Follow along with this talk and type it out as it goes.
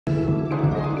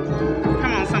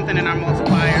Come on, something in our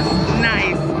multipliers.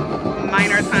 Nice.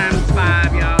 Minor times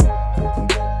 5, y'all.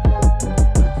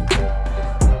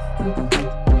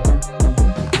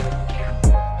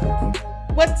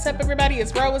 What's up, everybody?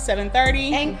 It's Ro with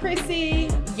 730 and Chrissy.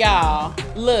 Y'all,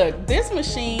 look, this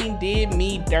machine did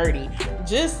me dirty.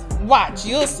 Just watch,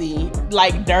 you'll see.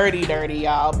 Like dirty,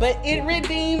 y'all. But it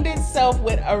redeemed itself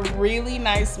with a really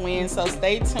nice win, so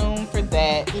stay tuned for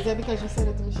that. Is that because you said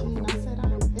it's the machine? I said I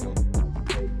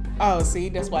did. Oh, see,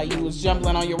 that's why you was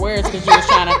jumbling on your words, because you was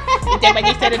trying to. Is that why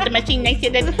you said it's the machine? They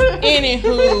said that.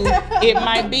 Anywho, it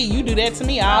might be. You do that to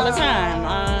me all the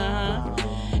time.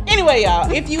 Anyway,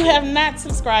 y'all, if you have not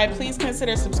subscribed, please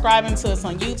consider subscribing to us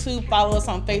on YouTube. Follow us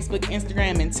on Facebook,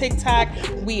 Instagram, and TikTok.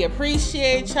 We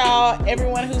appreciate y'all.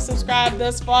 Everyone who subscribed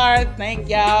thus far, thank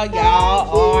y'all.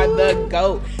 Y'all are the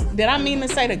GOAT. Did I mean to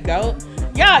say the GOAT?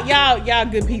 Y'all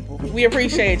good people. We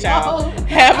appreciate y'all.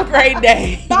 Have a great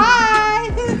day. Bye.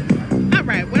 All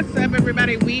right, what's up,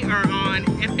 everybody? We are on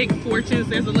Epic Fortunes.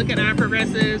 There's a look at our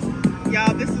progressives.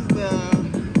 Y'all, this is the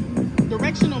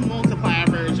Directional Multiplier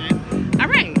version. All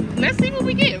right, let's see what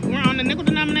we get. We're on the nickel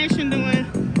denomination doing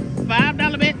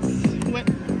 $5 bets. What?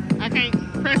 I can't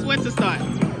press what to start.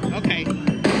 Okay.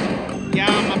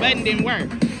 Y'all, my button didn't work.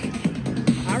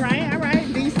 All right,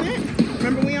 decent.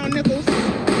 Remember, we on nickels.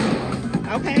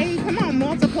 Okay, come on,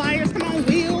 multipliers. Come on,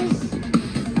 wheels.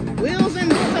 Wheels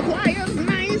and multipliers.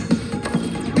 Nice.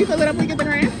 We fill it up, we get the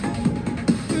grand.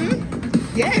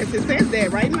 Yes, it says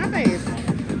that right in my face.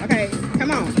 Okay,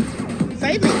 come on.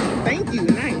 Save me. Thank you.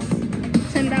 Nice.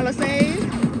 $10 save.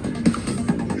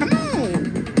 Come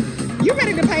on. You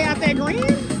ready to pay out that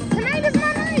grand? Tonight is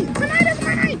my night. Tonight is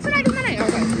my night. Tonight is my night.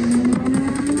 Okay.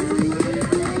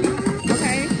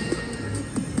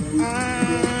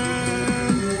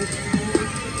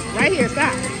 Right here.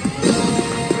 Stop.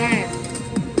 Nice.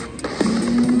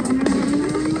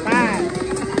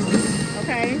 5.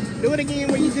 Okay. Do it again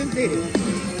where you just did it.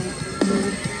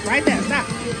 Right there. Stop.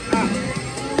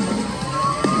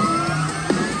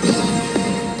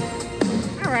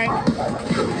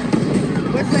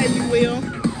 What's that, you will?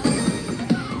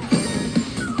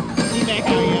 You back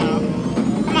out, y'all.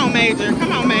 Come on, Major.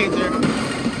 Come on, Major.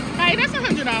 Hey, that's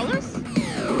 $100.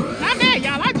 Not bad,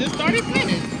 y'all. I just started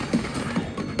spinning.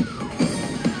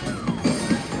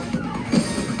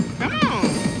 Come on.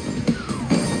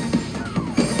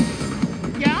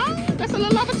 Y'all, that's a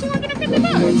little over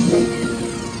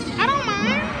 $250. I don't mind.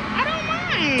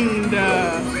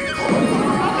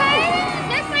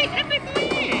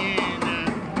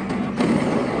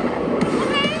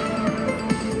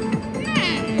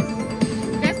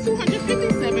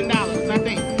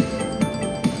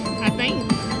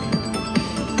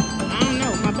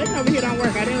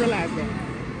 I didn't realize that.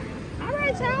 All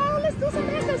right, y'all, let's do some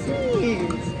backup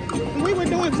spins. We were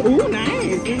doing, ooh,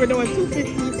 nice. We were doing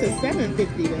 250 to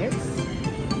 750 bets.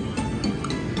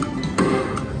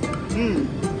 I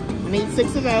need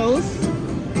 6 of those.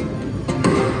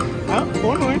 Oh,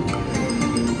 4 more.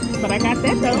 But I got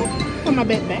that though. Put my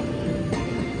bet back.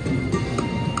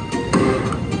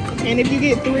 And if you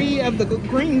get 3 of the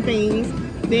green things,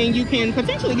 then you can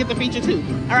potentially get the feature too.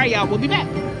 All right, y'all, we'll be back.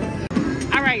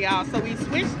 All right, y'all, so we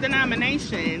switched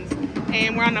denominations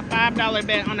and we're on a $5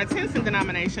 bet on a 10-cent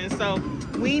denomination. So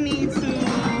we need to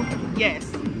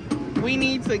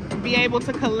be able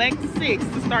to collect 6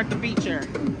 to start the feature.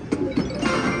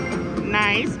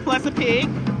 Nice, plus a pig.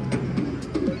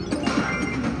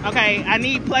 Okay, I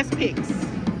need plus pigs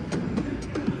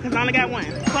because I only got 1.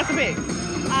 Plus a pig.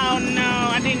 Oh no,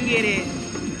 I didn't get it.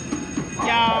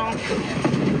 Y'all.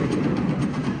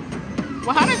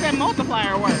 Well, how does that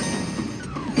multiplier work?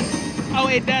 Oh,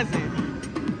 it doesn't.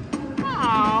 Oh,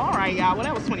 all right, y'all. Well,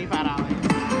 that was $25.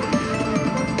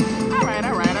 All right.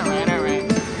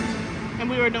 And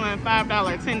we were doing $5,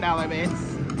 $10 bets.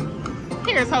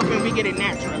 Here's hoping we get it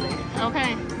naturally.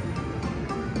 Okay.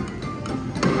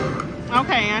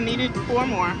 Okay, I needed 4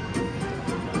 more.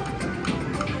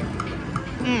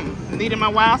 Needed my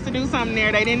wows to do something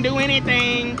there. They didn't do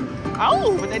anything.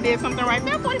 Oh, but they did something right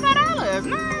there. $45.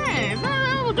 Nice.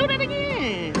 Oh, do that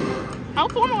again. Oh,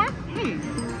 4 more.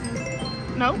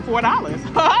 No, $4.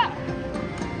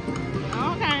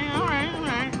 Okay, all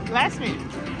right. Last spin.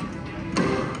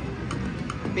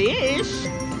 Fish.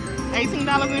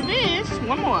 $18 in fish.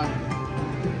 1 more.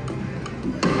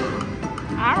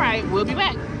 All right, we'll be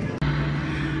back.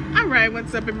 All right,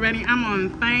 what's up, everybody? I'm on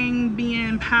Fang,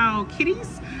 Bian, Pow,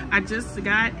 Kitties. I just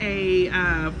got a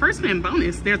first spin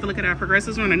bonus. There's a look at our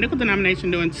progressives. We're on a nickel denomination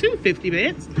doing 250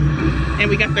 bets. And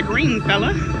we got the green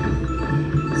fella.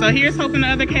 So here's hoping the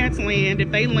other cats land. If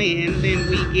they land, then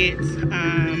we get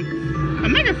a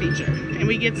mega feature. and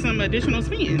we get some additional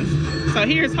spins. So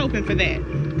here's hoping for that.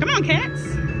 Come on, cats.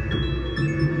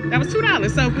 That was $2.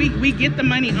 So we get the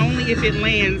money only if it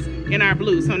lands in our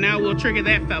blue. So now we'll trigger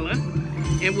that fella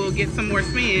and we'll get some more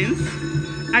spins.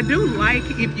 I do like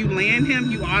if you land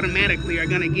him, you automatically are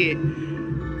gonna get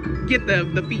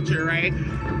the feature, right?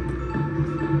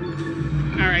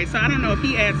 All right, so I don't know if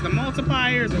he adds the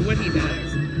multipliers or what he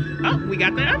does. Oh, we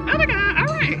got the other guy. All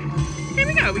right, here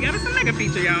we go. We got us a mega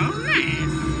feature, y'all.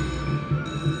 Nice.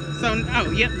 So,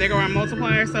 oh, yep, there go our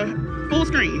multiplier. So full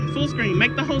screen.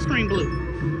 Make the whole screen blue.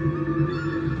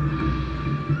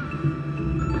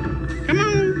 Come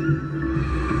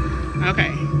on.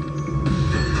 Okay.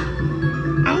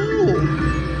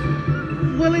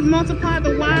 Oh, will it multiply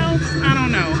the wilds? I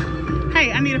don't know.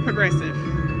 Hey, I need a progressive.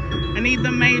 I need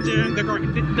the major.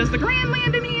 Does the grand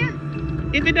land in here?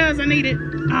 If it does, I need it.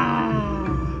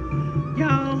 Oh,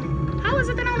 y'all. How is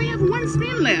it that I only have one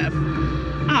spin left?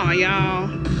 Oh, y'all.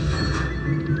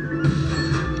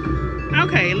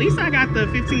 Okay, at least I got the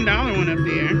 $15 one up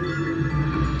there.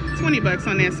 20 bucks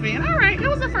on that spin. All right, it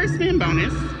was the first spin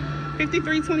bonus.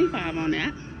 $53.25 on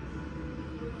that.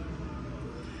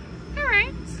 All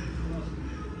right.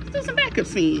 Let's do some backup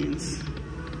spins.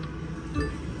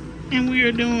 And we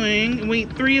are doing,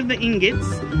 3 of the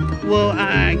ingots will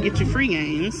get you free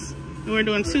games. And we're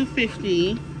doing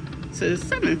 250 to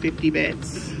 750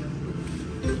 bets.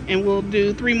 And we'll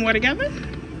do 3 more together.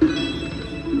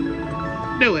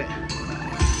 Do it.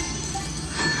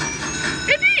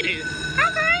 It did it.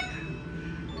 Okay.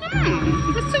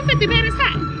 This 250 bet is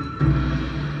hot.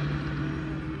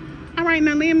 All right,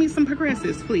 now land me some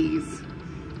progressives, please.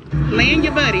 Land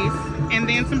your buddies and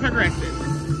then some progressives.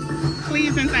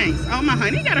 Please and thanks. Oh, my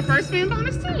honey got a first spin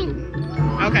bonus too.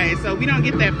 Okay, so we don't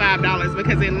get that $5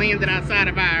 because it landed outside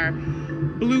of our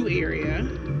blue area.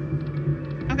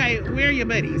 Okay, where are your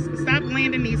buddies? Stop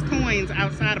landing these coins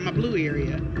outside of my blue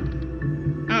area.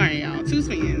 All right, y'all, 2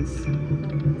 spins.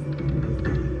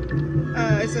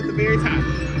 It's at the very top.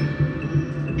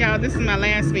 Y'all, this is my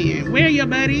last spin. Where are your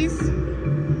buddies?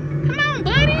 Come on,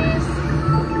 buddies.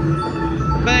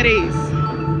 Buddies.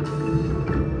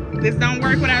 This don't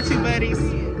work without you, buddies.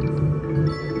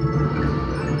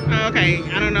 Okay,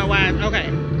 I don't know why. Okay.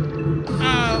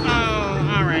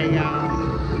 Oh, all right, y'all.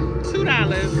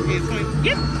 $2.20.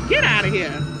 Get out of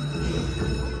here.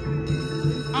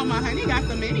 Oh, my honey got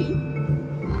the mini.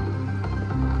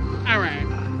 All right.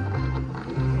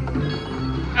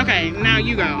 Okay, now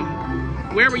you go.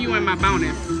 Where were you in my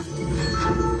bonus?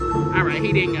 All right,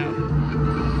 he didn't go.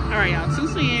 All right, y'all, 2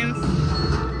 spins.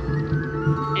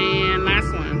 And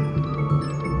last one.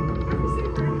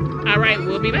 All right,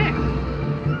 we'll be back.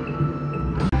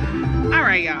 All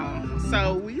right, y'all.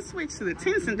 So we switched to the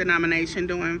 10-cent denomination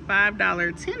doing $5,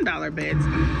 $10 bets.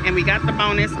 And we got the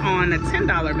bonus on a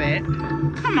 $10 bet.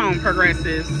 Come on,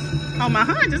 progressives. Oh, my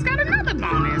hun just got another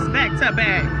bonus. Back to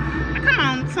back. Come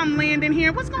on, some land in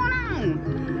here. What's going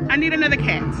on? I need another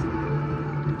cat.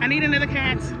 I need another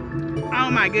cat. Oh,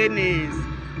 my goodness.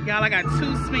 Y'all, I got 2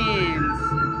 spins.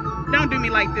 Don't do me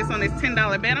like this on this $10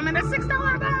 bet. I'm in a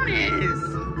 $6 bonus.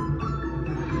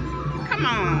 Come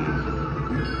on.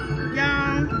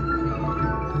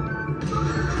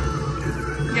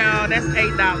 Y'all, that's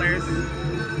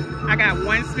 $8. I got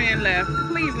 1 spin left.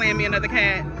 Please land me another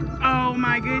cat. Oh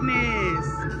my goodness.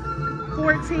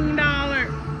 $14.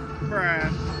 Bruh.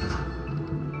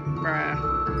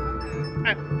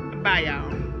 Bye,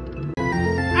 y'all.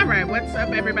 All right, what's up,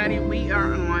 everybody? We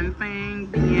are on Fang,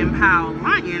 Bian,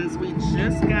 Lions. We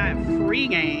just got free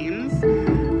games.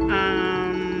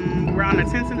 We're on a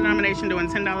 10-cent denomination doing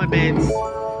 $10 bets.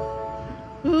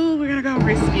 Ooh, we're gonna go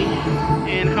risky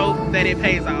and hope that it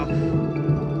pays off.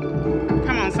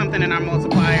 Come on, something in our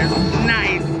multipliers.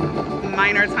 Nice.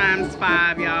 Minor times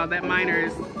 5, y'all. That minor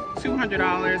is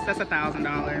 $200. That's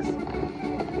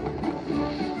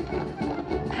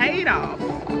 $1,000. Paid off.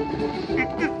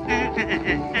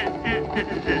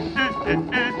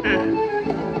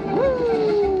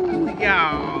 Woo,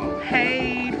 y'all.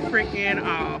 Paid freaking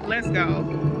off. Let's go.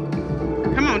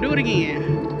 Come on, do it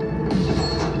again.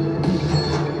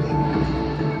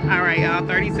 All right, y'all,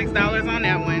 $36 on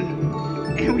that one.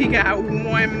 And we got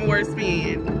 1 more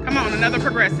spin. Come on, another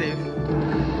progressive.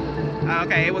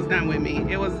 Okay, it was done with me.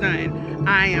 It was done.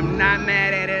 I am not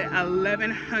mad at it.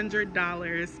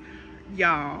 $1,100.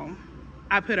 Y'all,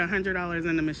 I put $100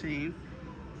 in the machine.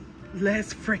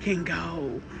 Let's freaking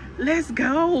go. Let's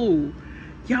go,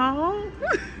 y'all.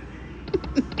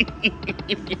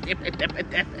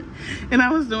 And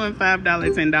I was doing $5,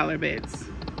 $10 bets.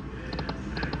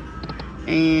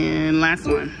 And last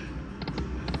one.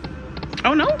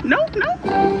 Oh, no, no, no.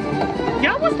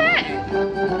 Y'all, what's that?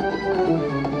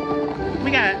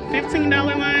 We got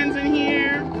 $15 lines in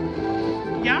here.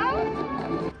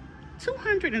 Y'all,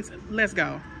 200 and let's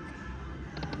go.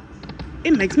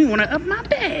 It makes me want to up my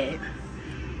bed.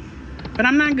 But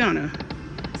I'm not gonna.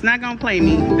 It's not gonna play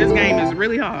me. This game is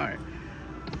really hard.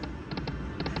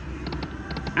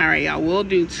 All right, y'all, we'll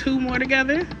do 2 more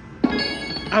together.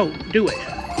 Oh, do it.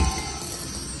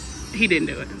 He didn't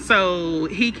do it. So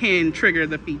he can trigger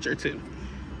the feature too.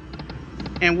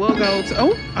 And we'll go to,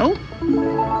 oh,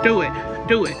 do it,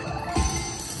 do it.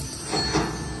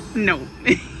 No,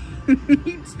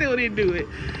 he still didn't do it.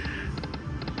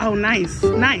 Oh, nice,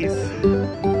 nice.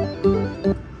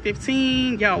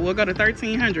 15, y'all, we'll go to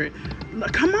 1,300.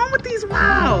 Look, come on with these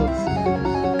wilds.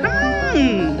 Come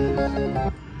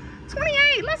on.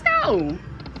 28, let's go.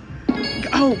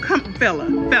 Oh, come, fella.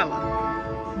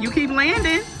 You keep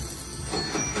landing.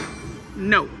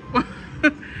 No.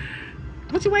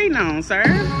 What you waiting on, sir?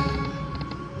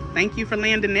 Thank you for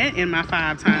landing that in my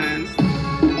 5 times.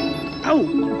 Oh,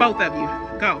 both of you,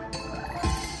 go.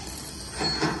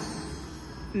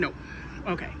 No,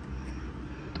 okay.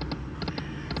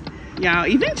 Y'all,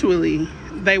 eventually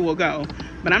they will go,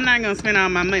 but I'm not gonna spend all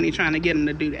my money trying to get them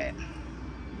to do that.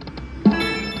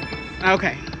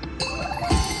 Okay.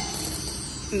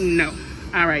 No.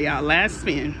 All right, y'all, last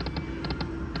spin.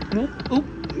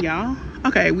 Oop, y'all.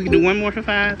 Okay, we can do 1 more for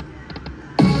 5.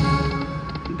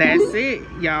 That's it,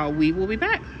 y'all. We will be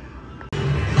back.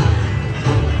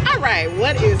 All right,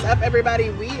 what is up, everybody?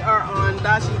 We are on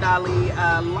Dashi Dali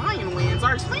Lion Wins,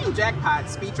 our Xtreme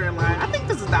Jackpots featuring Lion. I think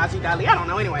this is Dashi Dali. I don't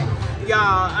know. Anyway,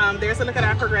 y'all, there's a look at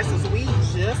our progressives. We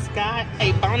just got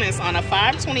a bonus on a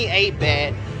 528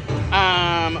 bet.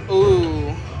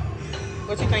 Ooh,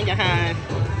 what you thinking, hon?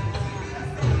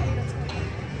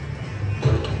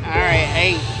 All right,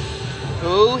 8.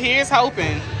 Ooh, here's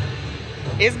hoping.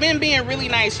 It's been being really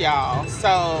nice, y'all.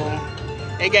 So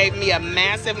it gave me a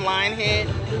massive line hit.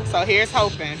 So here's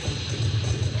hoping.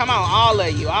 Come on, all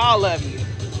of you, all of you.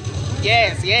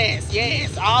 Yes, yes,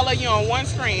 yes. All of you on one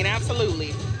screen,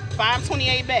 absolutely.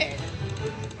 528 bet.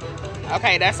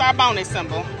 Okay, that's our bonus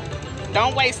symbol.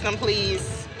 Don't waste them,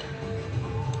 please.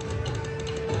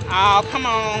 Oh, come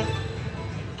on.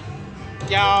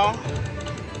 Y'all,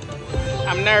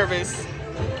 I'm nervous.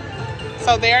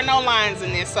 So there are no lines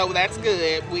in this, so that's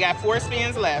good. We got 4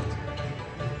 spins left.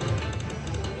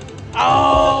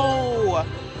 Oh,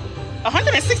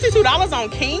 $162 on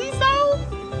Kings though?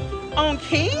 On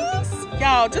Kings?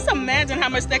 Y'all, just imagine how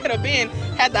much that could have been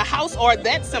had the house or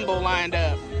that symbol lined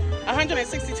up.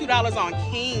 $162 on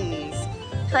Kings.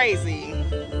 Crazy.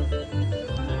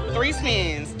 3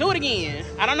 spins. Do it again.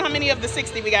 I don't know how many of the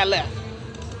 60 we got left.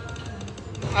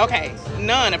 Okay,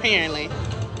 none apparently.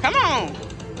 Come on.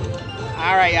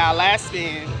 All right, y'all, last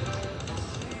spin.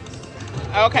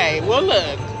 Okay, well,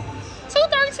 look.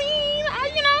 213,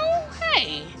 you know,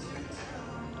 hey.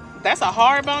 That's a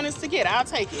hard bonus to get. I'll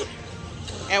take it.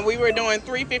 And we were doing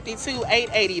 352,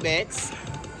 880 bets.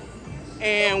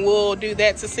 And we'll do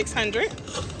that to 600.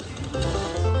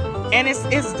 And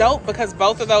it's dope because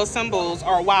both of those symbols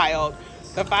are wild.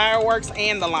 The fireworks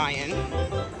and the lion.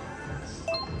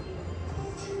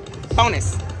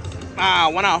 Bonus.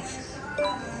 1 off.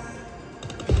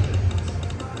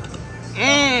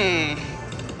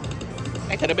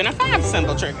 That could have been a 5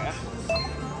 symbol trigger.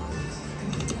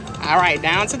 All right,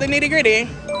 down to the nitty gritty.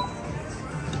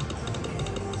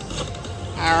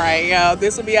 All right, y'all,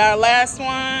 this will be our last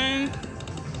one.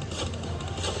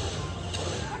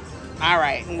 All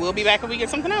right, we'll be back when we get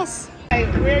something else. Hey,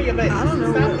 where are your buddies? I don't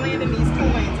know. Stop landing these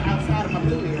coins outside of my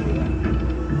blue area.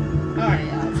 All right,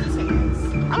 y'all, 2 seconds.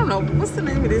 I don't know. What's the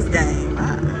name of this game?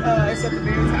 It's at the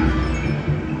very top.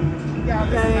 Y'all,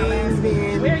 this is my last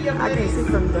spin. Where are your buddies? I can't see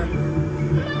from the...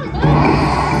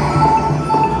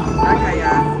 Okay,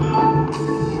 y'all.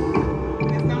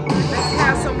 Let's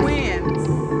have some wins.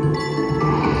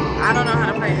 I don't know how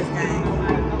to play this game.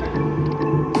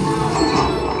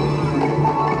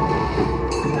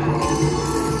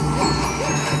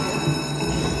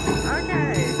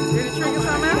 Okay. Did it trigger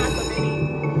something else?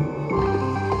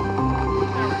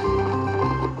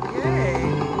 Yay.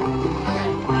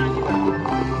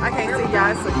 I can't see, y'all.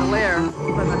 It's a glare.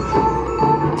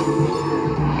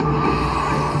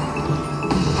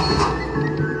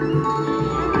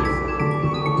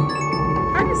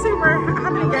 How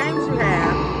many games you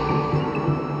have?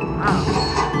 Oh.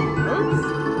 Oops.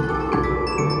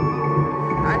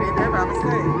 I did that by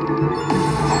mistake.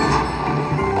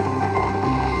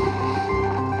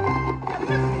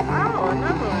 Oh,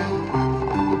 another one.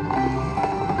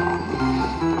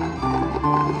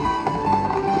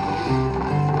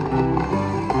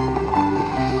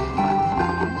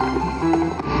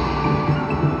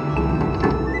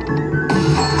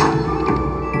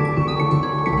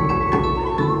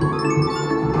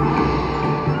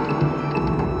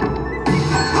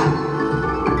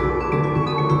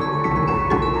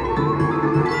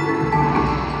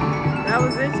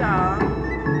 it, y'all?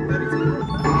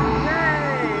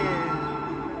 Yay!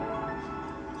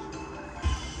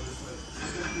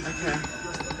 Okay.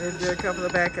 Let's do a couple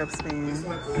of backup spins.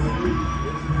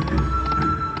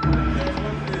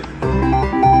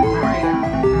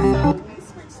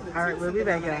 All right, we'll be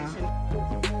back, y'all.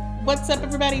 What's up,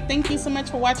 everybody? Thank you so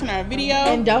much for watching our video.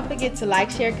 And don't forget to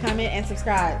like, share, comment, and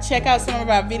subscribe. Check out some of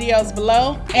our videos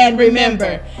below. And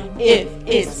remember, if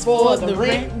it's for the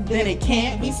rent, then it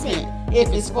can't be spent. If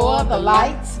it's for the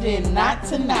lights, then not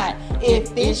tonight.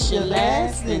 If it's your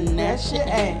last, then that's your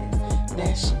ass.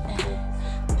 That's your ass.